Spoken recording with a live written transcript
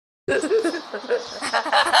Today's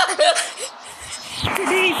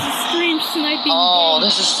a strange sniping Oh, game.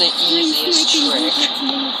 this is the easiest trick.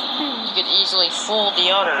 You could easily fool the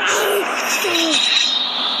others.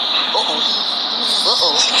 Uh-oh.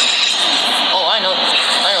 Uh-oh. Oh, I know what you're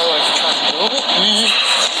trying to do.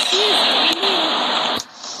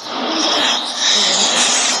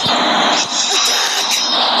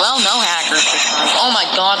 Well, no hackers this time. Oh my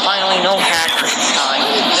god, finally no hackers this time.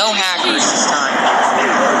 No hackers this time.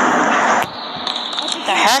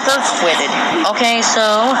 The hackers quitted. Okay, so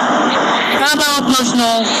how about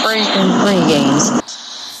personal freaking free games?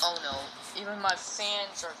 Oh no, even my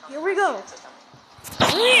fans are coming. Here we go.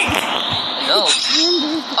 Hello.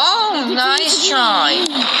 Oh, nice try.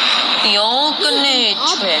 The old grenade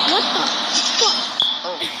trick. What the fuck?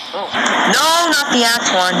 Oh. No, not the axe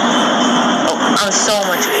one. Oh, I was so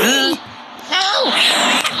much. No!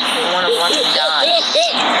 I want to watch him die.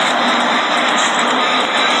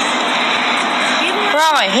 Bro,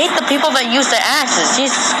 I hate the people that use the axes.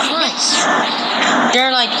 Jesus Christ. They're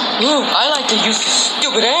like, ooh, I like to use the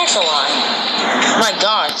stupid axe a lot. My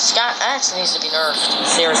god, Scott axe needs to be nerfed.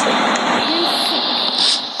 Seriously.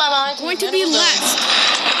 Bye-bye. Going to be last.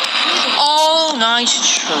 Oh, nice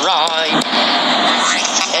try.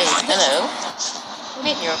 Hey, hello.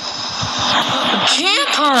 Meet you.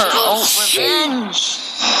 Camper! Oh, revenge!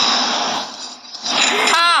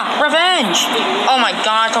 Ah, revenge! Oh my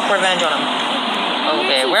god, I took revenge on him.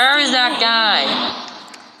 Okay, where is that guy?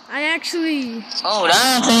 I actually... Oh,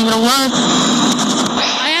 that ain't gonna work.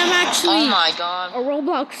 I am actually... Oh my god. A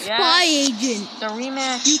Roblox spy agent. The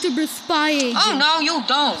rematch. YouTuber spy agent. Oh no, you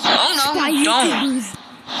don't. Oh no, Spy you don't. YouTubers.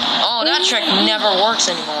 Oh, that trick never works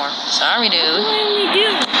anymore. Sorry, dude. I only do.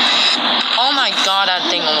 Oh my god, that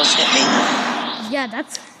thing almost hit me. Yeah,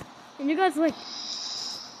 that's... And you guys like...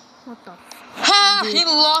 What the... Ha! He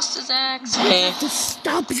lost his axe. Okay. Just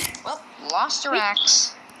stop it. Well, lost your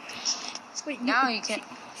axe. Wait, Now you can't...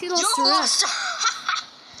 She lost You her lost ass.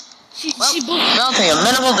 She well, I'll take a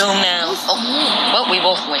minimal doom now. Oh, well, we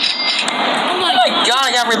both win. Oh my God, I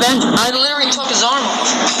got revenge. I literally took his arm off.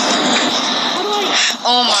 How do I...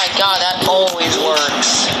 Oh my god, that always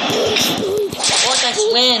works. Vortex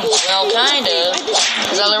wins. Well, kind of.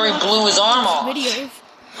 Because I literally blew his arm off. Videos.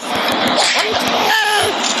 What the?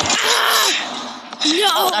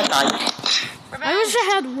 No! Oh, that guy. I wish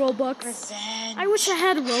I had Robux. Revenge. I wish I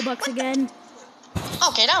had Robux again.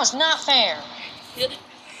 Okay, that was not fair.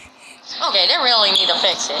 Okay, they really need to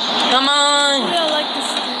fix it. Come on. I like this.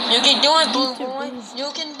 You can do it, blue boy.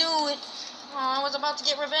 You can do it. Oh, I was about to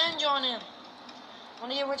get revenge on him. I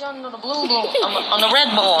want to get revenge on the blue boy. On the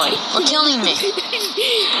red boy. For killing me.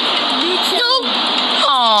 No.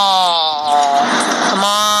 Oh, come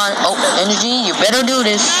on. Oh, energy, you better do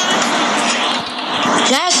this.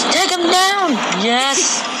 Yes, take him down.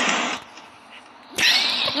 Yes.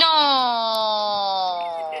 No.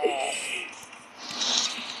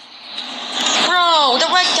 Bro, the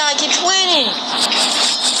red guy keeps winning.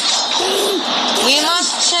 We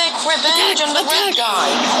must take revenge on the red guy.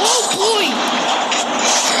 Oh boy!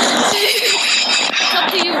 It's up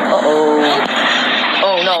to you. Uh-oh.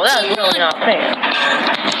 Oh no, that's really not fair. I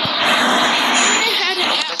had an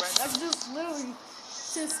axe. I just literally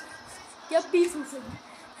just get pieces of it.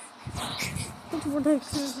 What the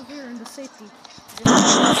persevere into safety.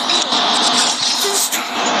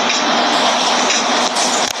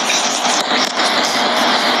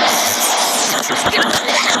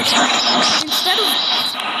 Instead of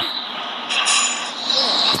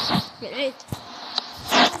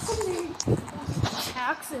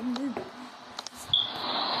axe and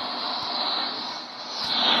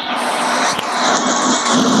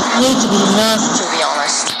Need to be nerfed, to be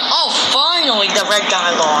honest. Oh, finally the red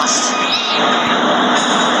guy lost.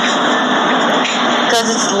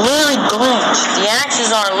 Because it's literally glitched. The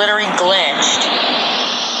axes are literally glitched.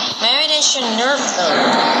 Maybe they should nerf them.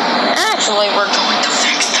 Actually, we're going to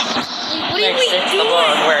fix them. what are we Fix the doing?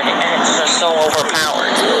 bug where the axes are so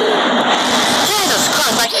overpowered. Jesus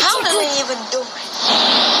Christ, like how do they even do it?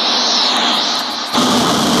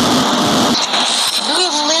 Do we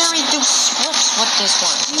literally do splits with this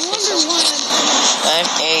one? You wonder why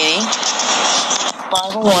 580.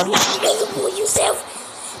 501. yourself.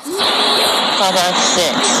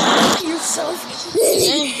 556. Yourself.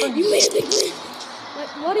 You made a big win.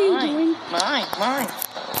 What are you doing? Mine.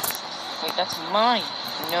 Wait, that's mine.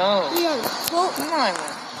 No. We are both. Mine.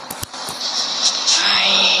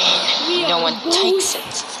 No one takes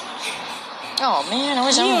it. Oh man, I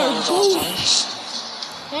was on those ones.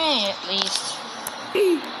 Hey, at least.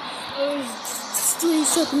 Just 3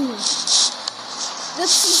 seconds.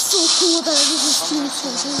 That's just so cool that I was just 3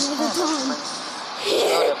 seconds all the time.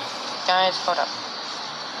 Guys, hold up.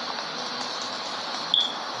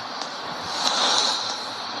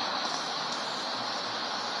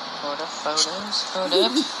 Hold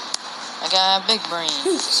up. I got a big brain.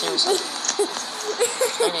 Seriously. I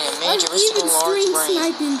need a majoristical large brain.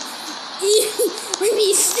 Sniping.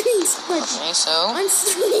 I'm stream sniping. Okay, so. I'm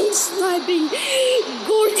stream sniping.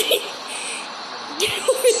 Gordon. Get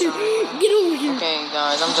over here. Get over here. Okay,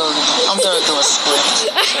 guys, I'm gonna do a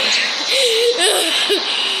script.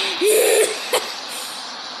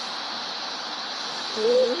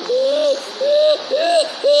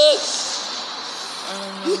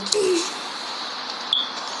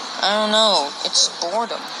 I don't know. It's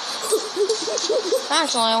boredom.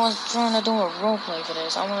 Actually, I was trying to do a roleplay for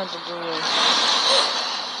this. I wanted to do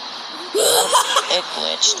it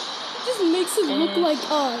glitched. It just makes it look like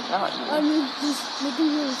not you. I'm just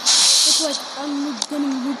making it look like I'm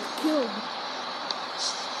getting killed.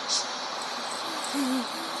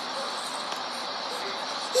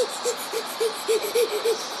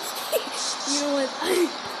 You know what?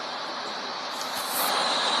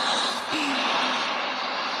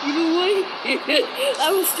 You know what? I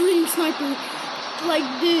was stream sniping like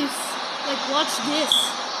this. Like, watch this.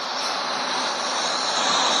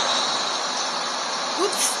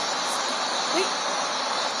 Oops. Wait.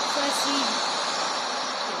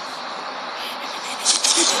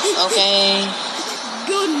 Okay.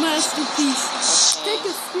 Good masterpiece. Okay. Take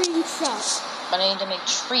a screenshot. But I need to make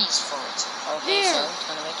trees for it. Okay, There. so I'm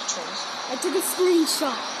gonna make the trees. I took a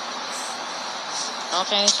screenshot.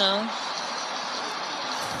 Okay, so.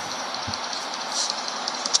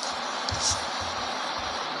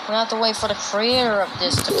 We have to wait for the creator of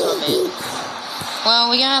this to come in. Well,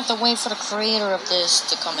 we have to wait for the creator of this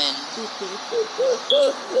to come in. 49.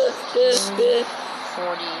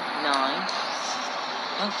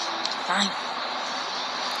 Oh, fine.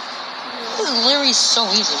 This is literally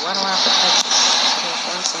so easy. Why do I have to type it?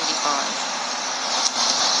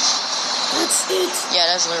 175. That's it.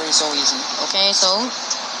 Yeah, that's literally so easy. Okay, so.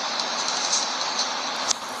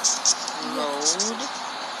 Load.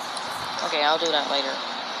 Okay, I'll do that later.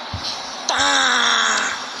 Ah!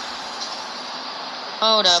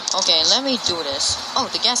 Hold up. Okay, let me do this. Oh,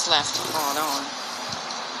 the guest left. Hold on.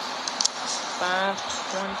 5,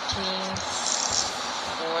 20,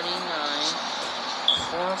 49,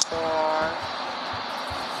 44,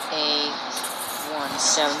 8,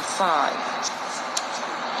 175.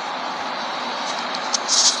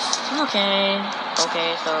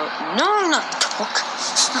 Okay, so no, not talk.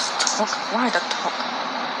 Not talk. Why the talk?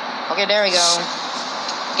 Okay, there we go.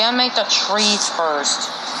 Gotta make the trees first.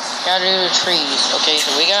 Gotta do the trees. Okay,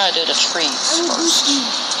 so we gotta do the trees first.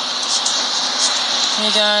 We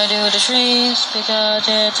gotta do the trees because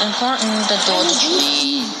it's important to do the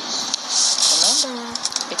trees. Remember,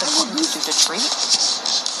 it's important to do the trees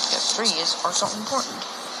because trees are so important.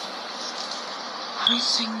 I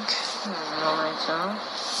think. Alright, so.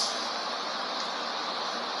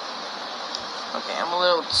 Okay, I'm a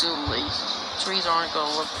little too lazy. Trees aren't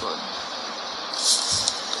gonna look good.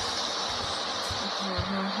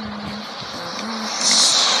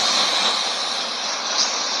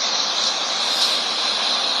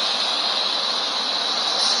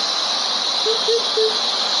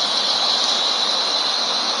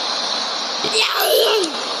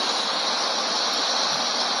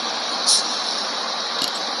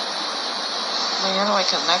 Wait, how do I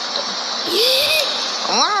connect them?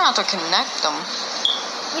 I wonder how to connect them.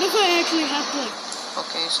 What if I actually have to, like...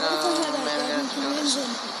 Okay, so maybe maybe I have to do this.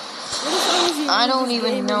 What if I was the I don't only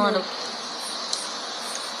even know how to...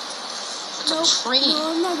 It's a tree.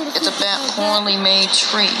 No, I'm not gonna It's a fix it like poorly made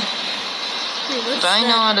tree. Here, If I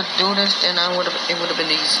know how to do this, then it would have been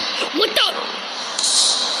easy. What the?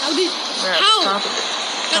 How did... Yeah, How? Copy.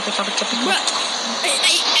 Bruh.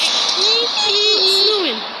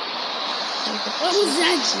 What was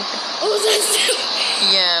that? What was that?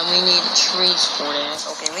 Yeah, we need trees for that.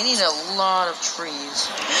 Okay, we need a lot of trees.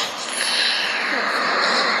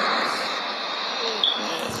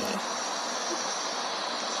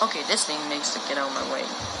 Okay, this thing needs to get out of my way.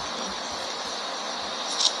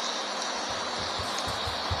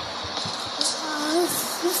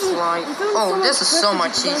 Right. Oh, this is so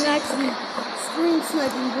much easier.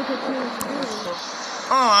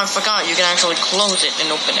 Oh, I forgot. You can actually close it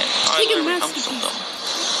and open it. I'm so dumb.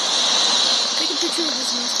 Take a picture of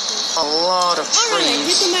this masterpiece. A lot of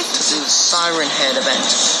trees to do the Siren Head event.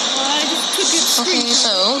 I just took it.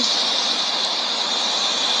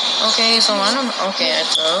 Okay, so I don't. Okay,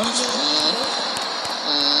 so.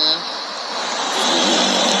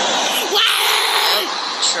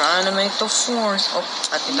 Trying to make the force. Oh,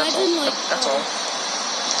 I think that's all. That's all.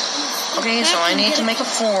 Okay, so I need to make a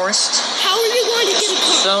forest. How are you going to get a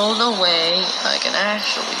car? So the way I can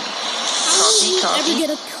actually Ever get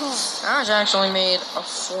a car? I actually made a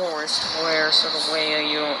forest where so the way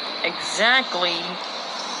you exactly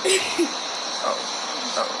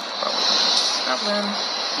Nothing.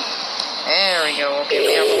 There we go. Okay,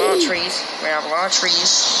 we have a lot of trees.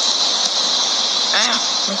 Ow!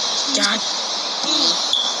 God.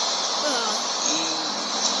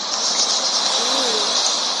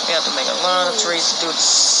 We have to make a lot of trees to do the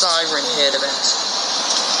Siren Head event.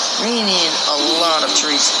 We need a lot of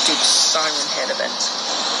trees to do the Siren Head event.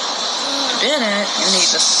 To do that, you need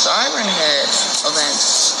the Siren Head event.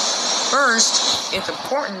 First, it's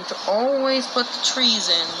important to always put the trees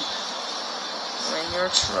in when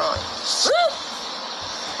you're trying.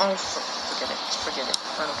 Oh, forget it.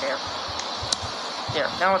 I don't care.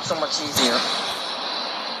 Yeah, now it's so much easier.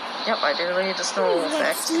 Yep, I deleted the snow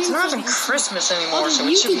effect. It's not even Christmas anymore, so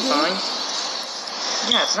it should be fine.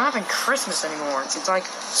 Yeah, it's not even Christmas anymore. It's like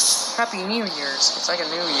Happy New Year's. It's like a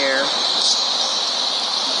new year.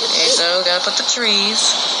 Okay, so gotta put the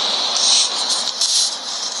trees.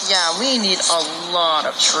 Yeah, we need a lot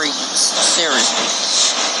of trees. Seriously.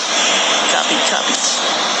 Copy.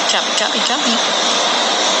 Can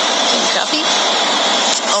you copy?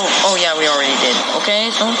 Oh yeah, we already did. Okay,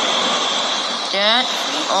 so that.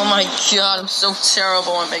 Oh my god, I'm so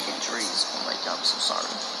terrible at making trees. Oh my god, I'm so sorry.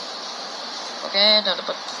 Okay, now to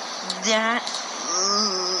put that.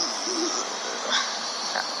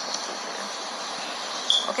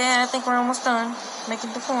 Okay, I think we're almost done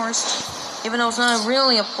making the forest. Even though it's not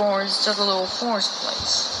really a forest, it's just a little forest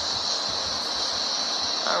place.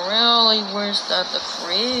 I really wish that the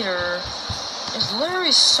creator is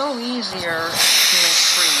literally so easier to make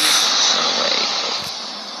trees in a way.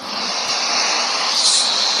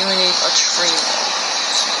 You need a tree.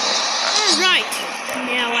 Alright.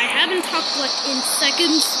 Now I haven't talked like in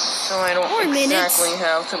seconds. So I don't or exactly minutes.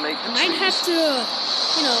 have to make the trees. Might have to,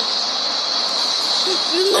 you know,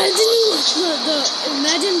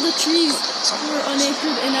 imagine the trees were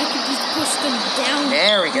unanchored and I could just push them down.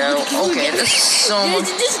 There we go. Okay, this is so much.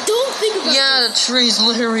 Just don't think about it. Yeah, the trees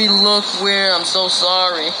literally look weird. I'm so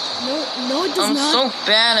sorry. No, it does I'm not. so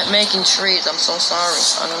bad at making trees. I'm so sorry.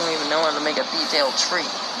 I don't even know how to make a detailed tree.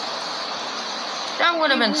 That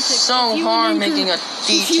would have been so hard making a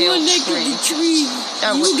detailed tree.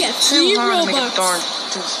 That would be too hard to make a darn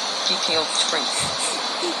detailed tree.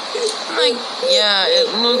 Like, yeah, it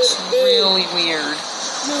looks really weird.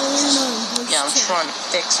 No, we're not. Yeah, I'm trying to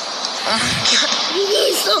fix it. Oh my god.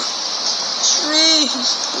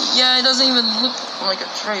 Trees. Yeah, it doesn't even look like a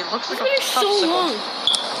tree. It looks like a popsicle. So long.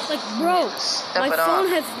 Like, bro, my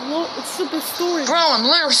phone has super storage. Bro, I'm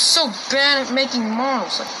literally so bad at making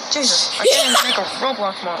models. Like, Jesus, I can't even make a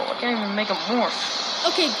Roblox model. I can't even make a morph.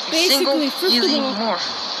 Okay, basically, first of all,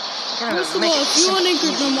 if you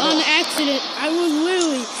unanchored them on accident, I would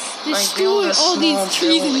literally destroy all these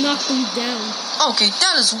trees and knock them down. Okay,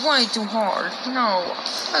 that is way too hard. No,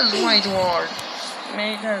 that is way too hard.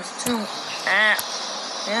 Man, that is too...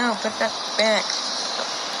 Yeah, put that back.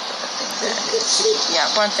 Yeah,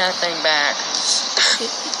 put that thing back.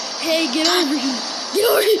 Hey, get over here. Get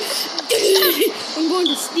over here. I'm going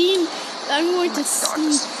to stream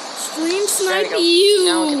snipe you.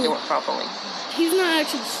 Now we can do it properly. He's not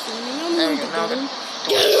actually streaming. I'm there going we go. to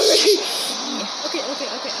get over here. Okay.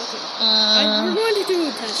 We're going to do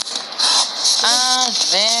a test.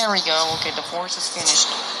 There we go. Okay, the force is finished.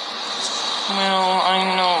 Well,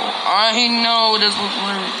 I know this was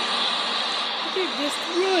weird. Okay, just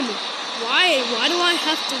run. Why do I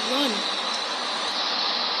have to run?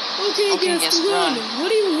 Okay, just run.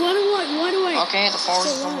 Why do I? Okay, the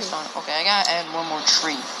forest is almost done. Okay, I gotta add one more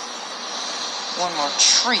tree.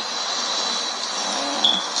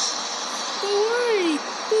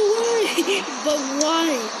 But why?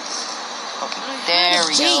 Okay, there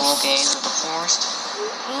we go. Okay, this is the forest.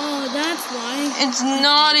 Oh, that's why. It's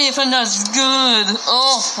not even as good.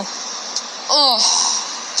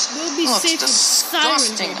 We'll be looks safe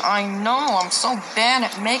disgusting. I know. I'm so bad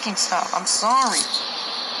at making stuff. I'm sorry.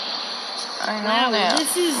 I know that.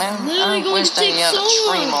 This is literally I going wish to take they had so a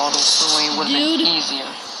tree long. model so it would have been easier.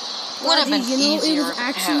 Would have been easier if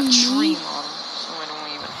it had a tree model so I don't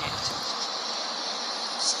even have to.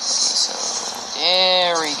 Okay, so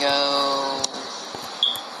there we go.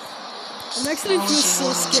 I'm actually feel so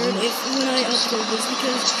scared when I upload this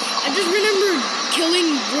because I just remember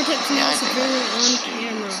killing Vortex Man Superior on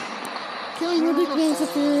camera. Killing Vortex Man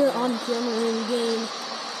Superior on camera in the game.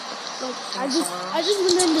 Like, I just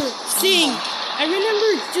remember seeing. I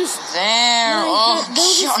remember just. There. Oh,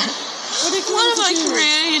 God. What have I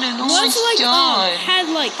created? Oh my god. Had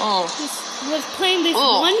like was playing this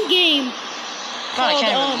one game. God, I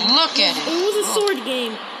can't even look at it. It was a sword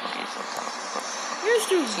game. Okay, so Here's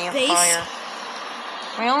the campfire.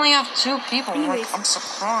 We only have 2 people. I'm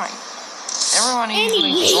surprised. Everyone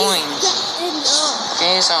usually joins.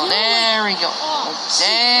 Okay, so there we go.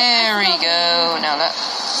 There we go. Now that.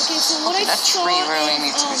 Okay, so what that tree really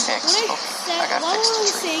needs to be fixed. Okay, I gotta fix the tree. What I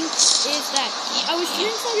was saying is that I was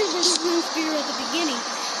shooting Tiger versus Spear at the beginning,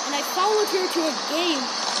 and I followed her to a game.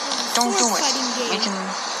 Don't do it. We can.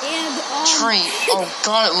 And tree. Oh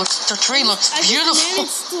God, the tree looks beautiful.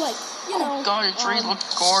 To, like, oh God, the tree looks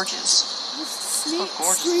gorgeous. Look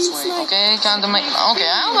gorgeous this way. Okay, time to make. Okay,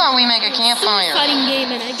 how about we make a campfire? Game,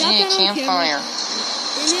 and I got that campfire.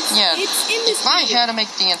 If I had to make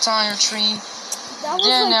the entire tree,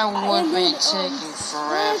 then that would be taking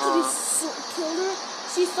forever.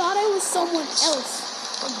 She thought I was someone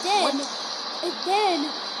else. And then okay,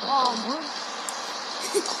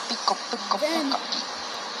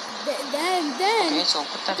 so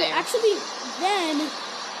put that there. Actually, then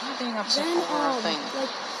I'm being upset over a thing.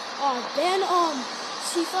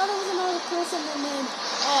 She thought I was another person, and then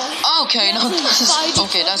okay, no,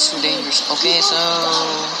 okay, that's too dangerous. Okay, so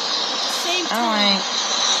alright,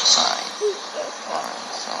 sorry.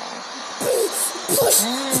 Alright, so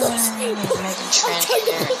making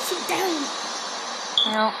transparent.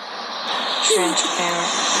 Nope.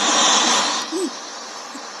 Transparent.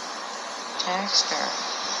 Transparent.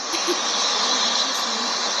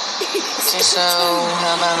 Okay, so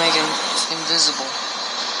how about making invisible?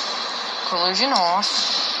 Collision off.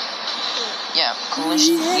 Yeah,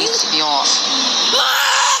 collision needs to be off.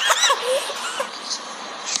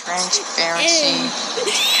 Transparency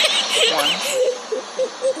 1.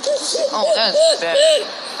 Oh, that's bad.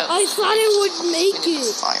 I thought it would make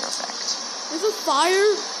it. Fire effect. There's a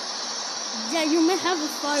fire? Yeah, you may have a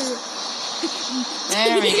fire.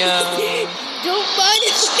 There we go. Don't mind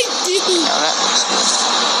if I do. No, that looks good.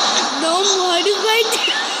 Don't mind if I do.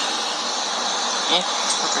 Yeah,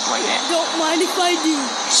 perfect like that. Don't mind if I do.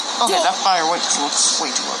 Okay, that fire looks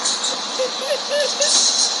way too low.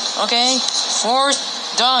 Okay, 4th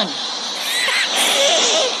done.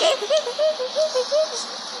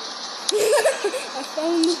 I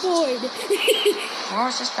found the void.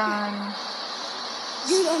 4th is done.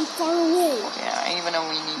 Dude, I'm far away. Yeah, even though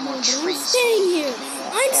we need more trees. I'm staying here.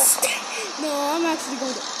 No, I'm actually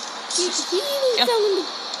going to. He was telling me.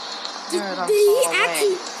 Dude, I'm he far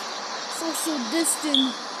actually away. social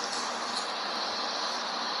distance.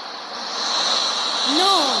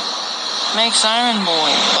 No. Make Siren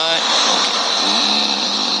Boy, but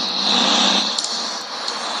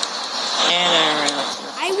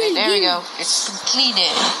okay. There we go. It's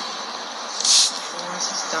completed. This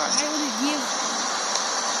is done. I would give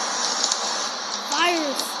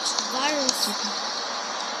virus.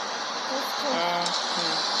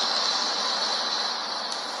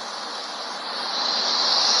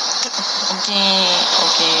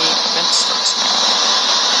 Okay, event starts now.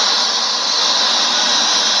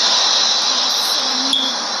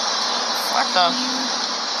 What the?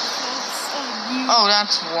 Oh,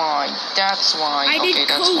 that's why. That's why. Okay,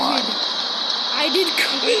 that's why. I did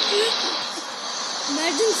COVID.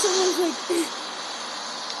 Imagine someone's like,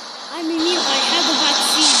 I mean, I have a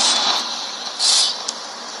vaccine.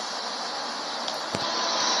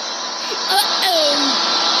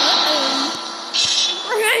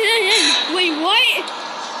 Wait, what?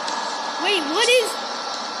 Wait, what is?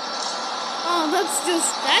 Oh, that's just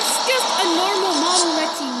a normal model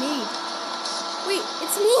that he made. Wait,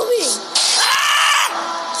 it's moving.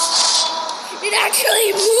 It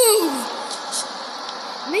actually moved.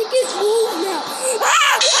 Make it move now.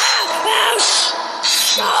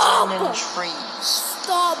 Stop.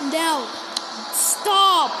 Stop now.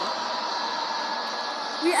 Stop.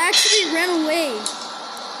 We actually ran away.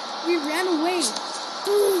 We ran away.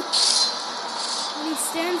 When he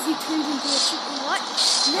stands, he turns into a chicken. What?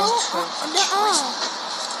 No,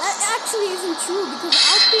 that actually isn't true because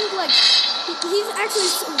I think like he's actually.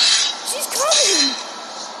 She's coming.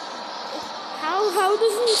 How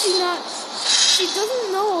doesn't she not? She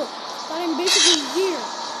doesn't know that I'm basically here.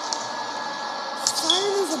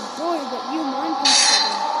 Siren is a boy, but you mind control.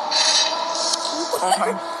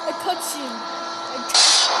 A cutscene.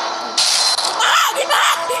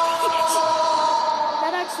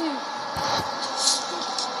 That actually.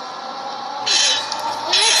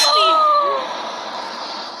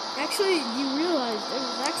 Actually, you realize there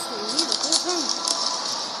was actually me the whole time.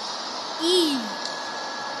 Eve.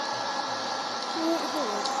 Hold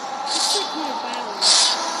on. Let's check my battery.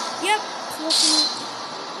 Yep, it's working.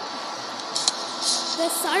 The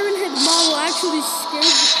siren head model actually scares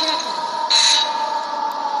the crap out of me.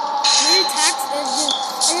 When it attacks,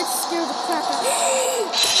 it scares the crap out of me.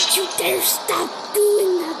 Don't you dare stop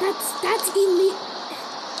doing that. That's illegal.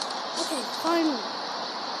 Okay, finally.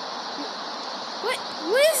 What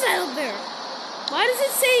is that up there? Why does it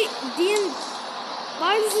say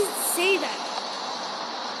why does it say that?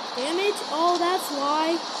 Damage? Oh, that's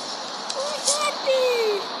why. What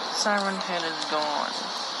happened? Siren head is gone.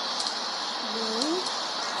 No.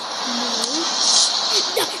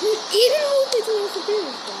 Even though it's not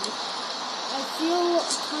superior, I feel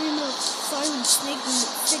kind of siren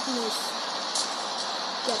sickness.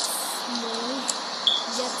 Get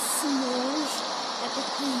smudged at the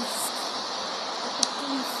police.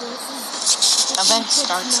 Event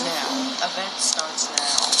starts now. Event starts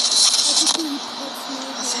now.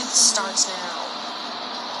 Event starts now.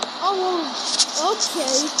 Oh,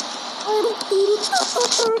 okay.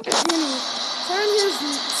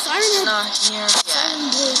 Siren not here yet.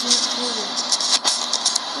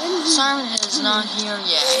 Siren head is not here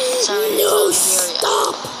yet. Siren head is not here yet.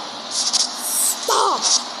 Stop!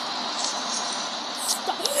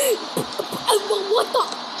 What the?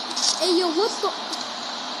 Hey, yo, what the?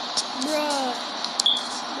 Bruh.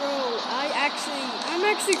 Bro, I'm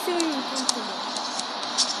actually feeling uncomfortable.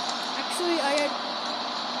 Actually,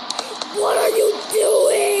 what are you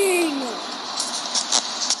doing?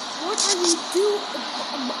 What are you doing?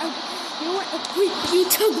 You know what? Wait, you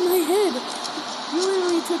took my head. You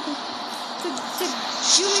literally took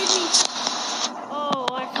you made me. Oh,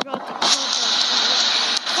 I forgot to cut that.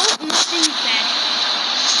 Hope nothing bad.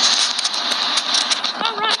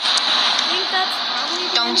 Alright. I think that's probably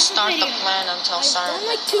the Don't start the plan until Siren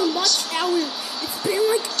Head Head too comes. much hours. It's been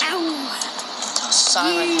like hours. Until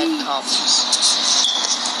Siren Head comes.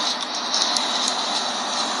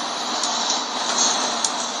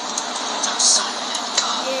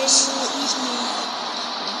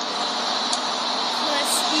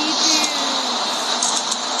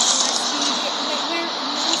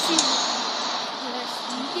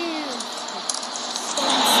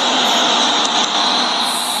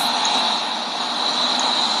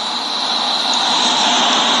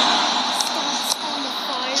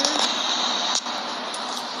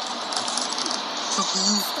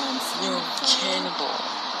 You're cannibal.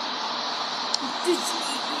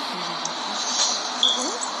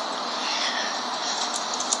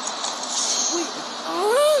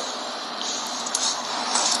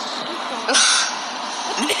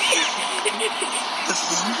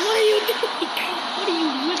 What are you doing? What are you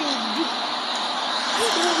literally doing?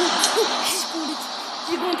 She's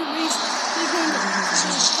going to raise. She's going to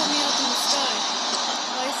put me up in the sky.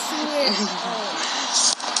 I swear.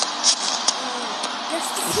 There's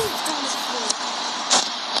the poop on the floor.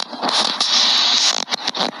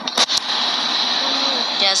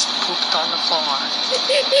 Yes, pooped on the floor.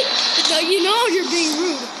 No, you know you're being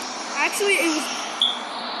rude. Actually, it was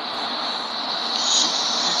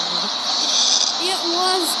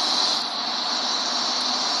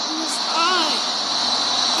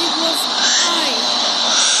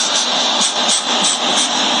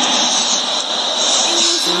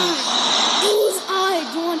I,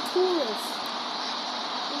 Juan Torres.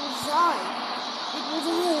 It was I. It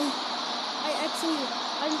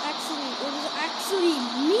was actually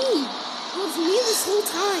me. It was me this whole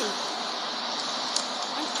time.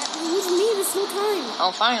 It was me this whole time.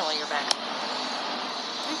 Oh, finally you're back.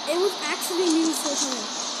 It was actually me this whole time.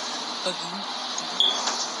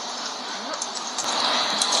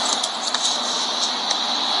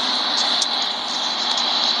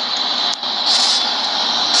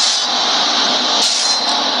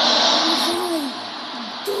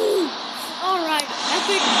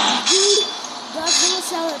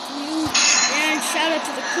 Shout out to you, and shout out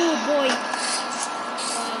to the cool boy.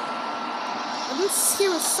 I don't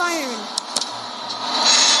hear a siren.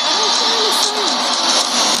 I don't hear a siren.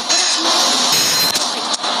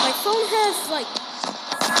 My phone has like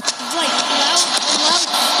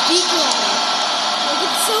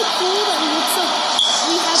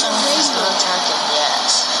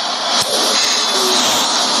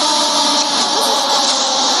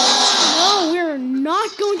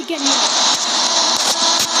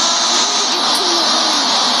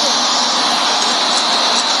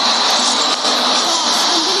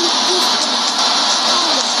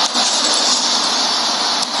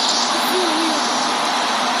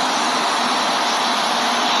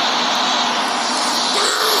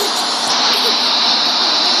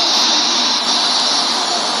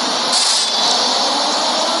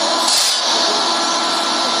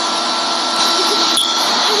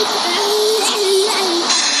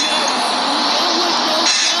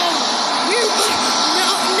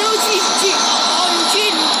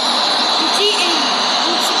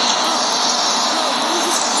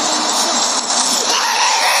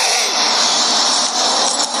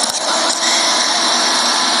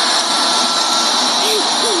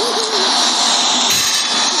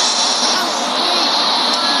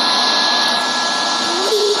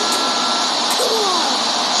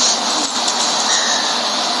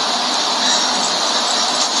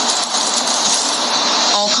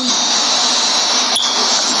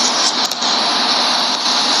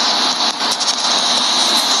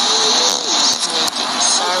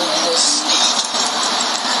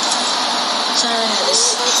turn for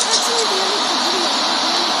this. That's actually the end